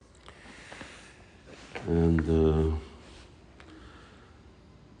And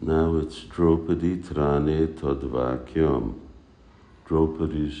now it's Draupadi Trane Tadvakyam,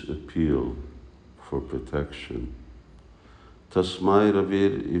 Draupadi's appeal for protection. Tasmai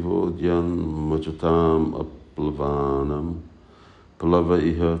Ravir Ivodyan Majatam Aplavanam Plava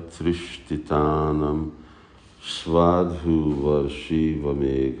Iha Trishtitanam Svadhu Varshiva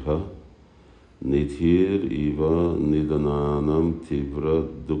Megha Nidhir Iva Nidananam Tivra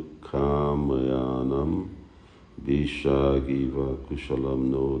Dukkhamayanam Vishagiva Kushalam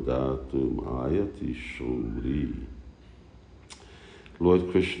No Datum Ayati Shuri.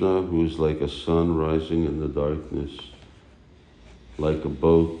 Lord Krishna, who is like a sun rising in the darkness, like a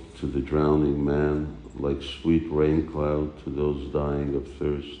boat to the drowning man, like sweet rain cloud to those dying of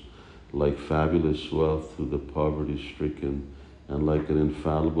thirst, like fabulous wealth to the poverty-stricken, and like an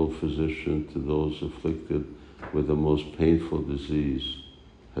infallible physician to those afflicted with the most painful disease,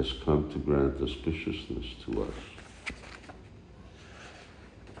 has come to grant auspiciousness to us.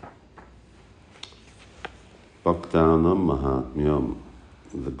 Bhaktanam Mahatmyam,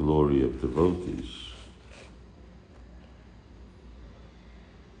 the glory of devotees.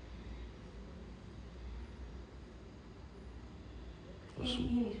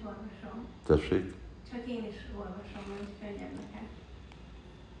 Tessék? Csak én is olvasom, hogy könnyebb nekem.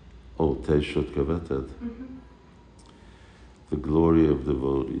 Oh, te is ott követed? The glory of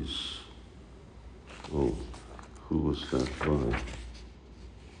devotees. Oh, who was that by?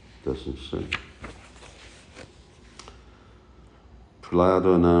 Doesn't say.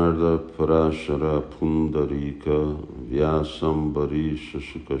 Prahlada Narada Parashara Pundarika Vyasambarisha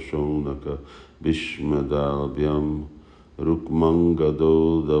Shukashonaka Bhishmadalbyam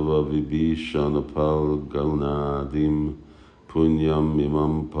Rukmangado Dava Vibhishanapal Gaunadim Punyam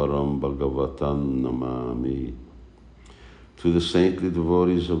Imam Param Bhagavatan Namami. To the saintly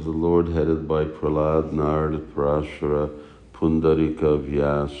devotees of the Lord, headed by Prahlad, Narada, Parashara, Pundarika,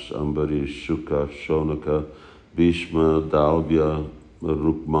 Vyas, Ambarish, Shuka, Shonaka, Bhishma, Dalbya,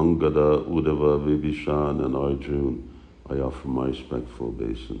 Rukmangada, Uddhava, Vibhishan, and Arjun, I offer my respectful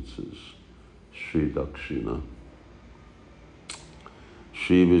obeisances. Shri Dakshina.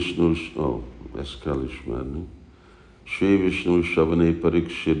 Shri Vishnu, Eskalishman. Shri Vishnu Shavane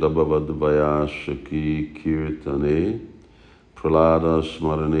Parikshidabhavad Vayashaki Kirtane Prahlada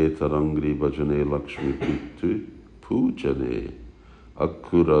Smarane Tarangri Bhajane Lakshmi Pitu Pujane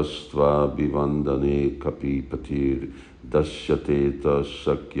Akurastva Bivandane Kapi Patir Dasyateta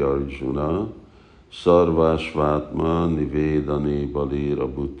Sakyarjuna Sarvashvatma Nivedane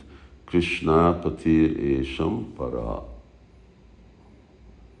Balirabhut Krishna Patir Esham Para.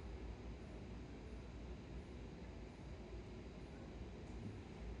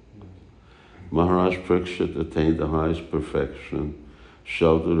 Maharaj Parikshit attained the highest perfection,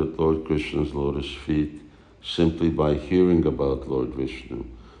 sheltered at Lord Krishna's lotus feet, simply by hearing about Lord Vishnu.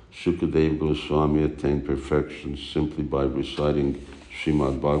 Shukadeva Goswami attained perfection simply by reciting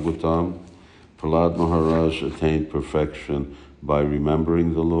Srimad Bhagavatam. Prahlad Maharaj attained perfection by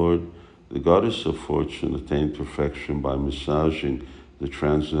remembering the Lord. The goddess of fortune attained perfection by massaging the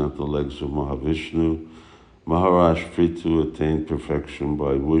transcendental legs of Mahavishnu. Maharaj Prithu attained perfection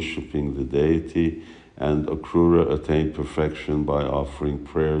by worshipping the deity, and Akrura attained perfection by offering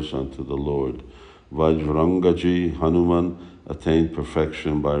prayers unto the Lord. Vajrangaji Hanuman attained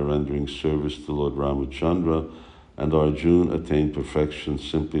perfection by rendering service to Lord Ramachandra, and Arjuna attained perfection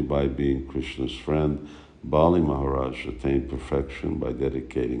simply by being Krishna's friend. Bali Maharaj attained perfection by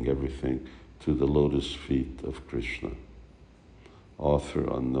dedicating everything to the lotus feet of Krishna. Author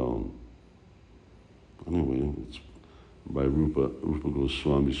unknown. Anyway, it's by Rupa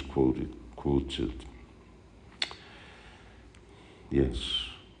Goswami's quotes it. Yes,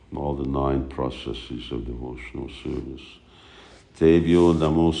 all the 9 processes of devotional service. Tevyo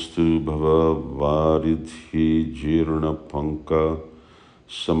namostu bhava varidhi jirna panka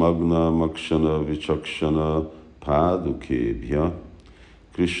samagna makshana vichakshana padukebhya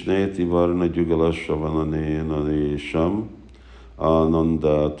krishneti varna jugala shavananena nesham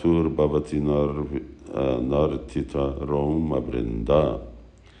ananda tur bhavati nartita roma brinda.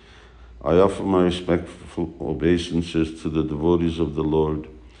 I offer my respectful obeisances to the devotees of the Lord.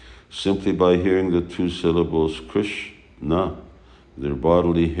 Simply by hearing the 2 syllables Krishna, their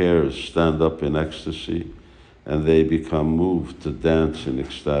bodily hairs stand up in ecstasy, and they become moved to dance in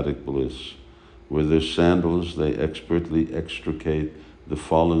ecstatic bliss. With their sandals, they expertly extricate the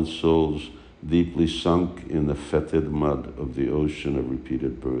fallen souls deeply sunk in the fetid mud of the ocean of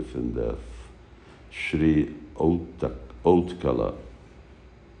repeated birth and death. Shri Otkala.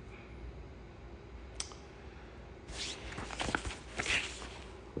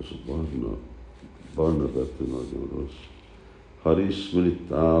 Was it one? No. Barnabetű nagyon rossz.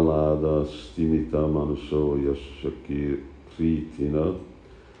 Harismritáláda stimita manusó yasaki kritina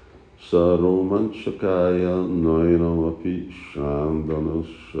saromanchakája nainamapi sándanas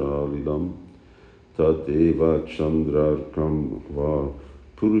salidam tadeva chandrarkam va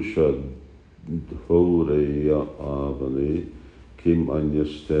purusha dhaureya avane kim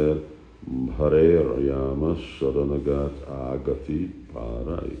anyaster bharayama saranagat agati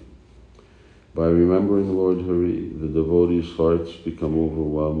parai. By remembering Lord Hari, the devotees' hearts become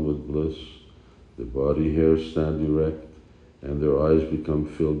overwhelmed with bliss, their body hairs stand erect, and their eyes become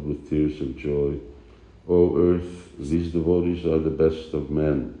filled with tears of joy. O earth, these devotees are the best of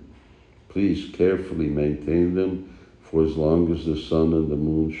men. Please carefully maintain them for as long as the sun and the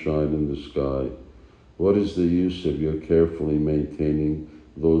moon shine in the sky. What is the use of your carefully maintaining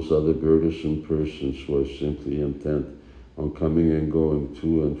those other burdensome persons who are simply intent on coming and going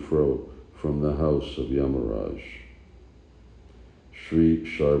to and fro from the house of Yamaraj? Sri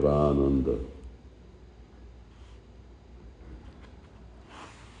Sarvananda.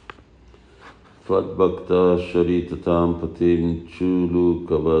 Tvad-bhakta sharitatam patim chulu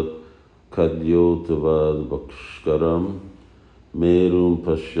kavat kadyotavad bhakshkaram merum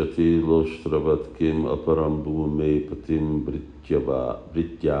pashyati loshtravat kim aparam bhume patim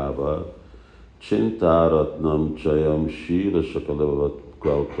brityava chintaratnam chayam shila shakalavat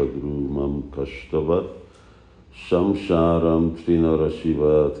kalpadrumam kashtavat samsaram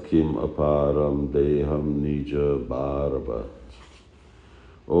trinarashivat kim aparam deham nija bharavat.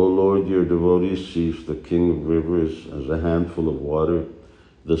 O Lord, your devotee sees the king of rivers as a handful of water,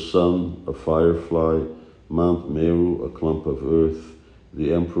 the sun, a firefly, Mount Meru, a clump of earth,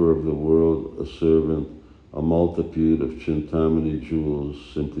 the emperor of the world, a servant, a multitude of Chintamani jewels,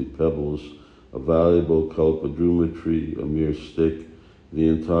 simply pebbles, a valuable kalpadruma tree, a mere stick, the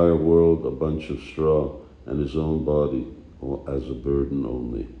entire world, a bunch of straw, and his own body as a burden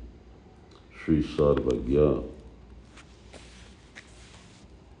only. Sri Sarvagya.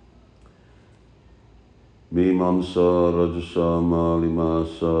 Mimamsa rajasa malima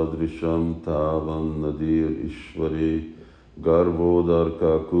sadrisham tavan nadir ishvare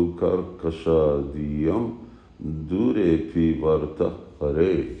garvodarka kukar kasadiyam dure pivarta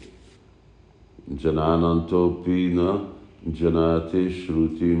hare janananto pina janate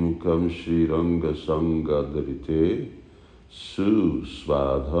shruti mukam shriranga sangadarite su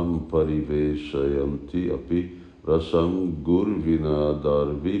svadham pariveshayanti api rasam gurvina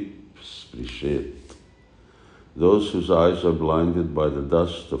darvip sprishet. Those whose eyes are blinded by the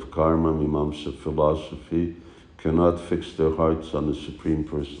dust of karma, mimamsa philosophy, cannot fix their hearts on the Supreme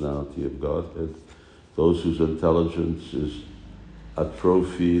Personality of Godhead. Those whose intelligence is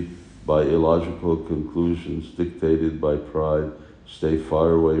atrophied by illogical conclusions dictated by pride stay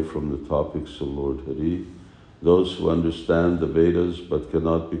far away from the topics of Lord Hari. Those who understand the Vedas but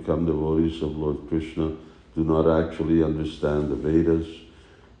cannot become devotees of Lord Krishna do not actually understand the Vedas.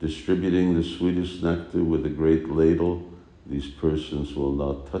 Distributing the sweetest nectar with a great ladle, these persons will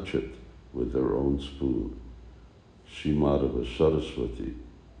not touch it with their own spoon. Srimadhava Saraswati.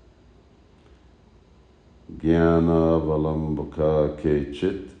 Jnana valambaka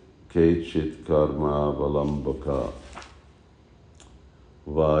kechit karma valambaka.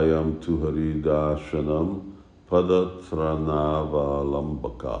 Vayam tuhari darshanam padatrana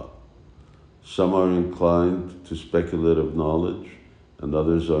valambaka. Some are inclined to speculative knowledge, and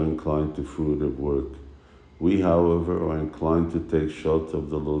others are inclined to fruitive work. We, however, are inclined to take shelter of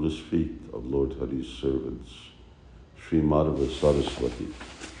the lotus feet of Lord Hari's servants. Sri Madhava Saraswati.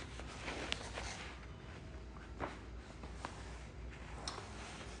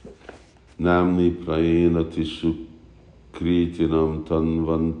 Namni prayena tisukritinam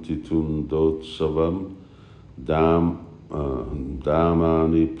tanvanti tundotsavam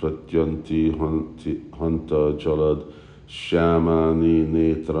damani pratyanti hanta jalad Shyamani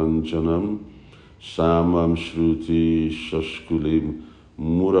netranjanam samam shruti shashkulim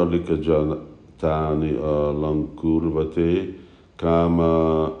muralika janatani alankurvate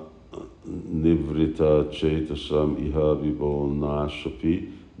kama nivrita chetasam iha vivo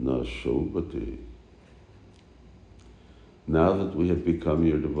nashapi nashobhate. Now that we have become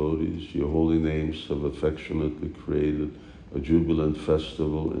your devotees, your holy names have affectionately created a jubilant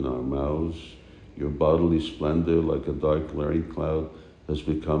festival in our mouths. Your bodily splendor, like a dark rain cloud, has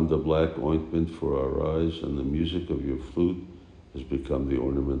become the black ointment for our eyes, and the music of your flute has become the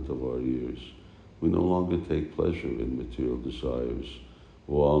ornament of our ears. We no longer take pleasure in material desires.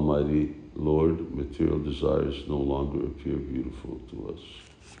 O Almighty Lord, material desires no longer appear beautiful to us.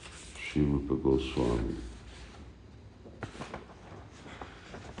 Sri Rupa Goswami.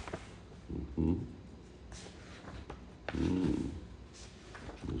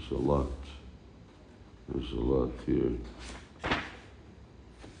 There's a lot. There's a lot here.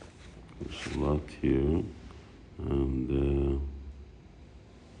 There's a lot here.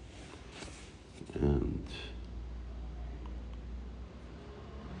 And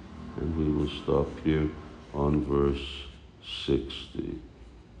we will stop here on verse 60.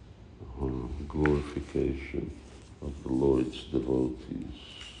 Glorification of the Lord's devotees.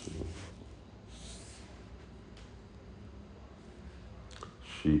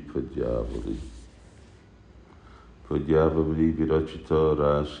 Shri Padyāvalī. Padyāvalī virachita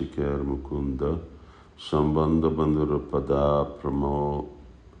rasikar mukunda sambandha bandhura pada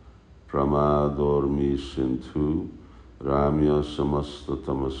pramadormi sindhu ramya samasta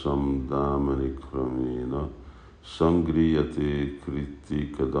tamasam damani kramena sangriyate kriti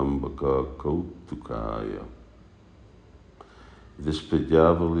kadambaka kautukaya. This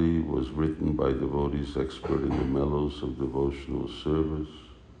Padyāvalī was written by devotees expert in the mellows of devotional service.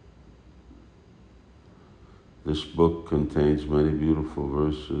 This book contains many beautiful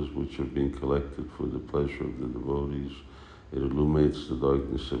verses which have been collected for the pleasure of the devotees. It illuminates the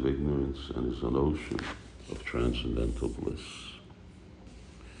darkness of ignorance and is an ocean of transcendental bliss.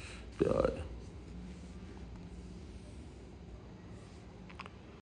 Jai.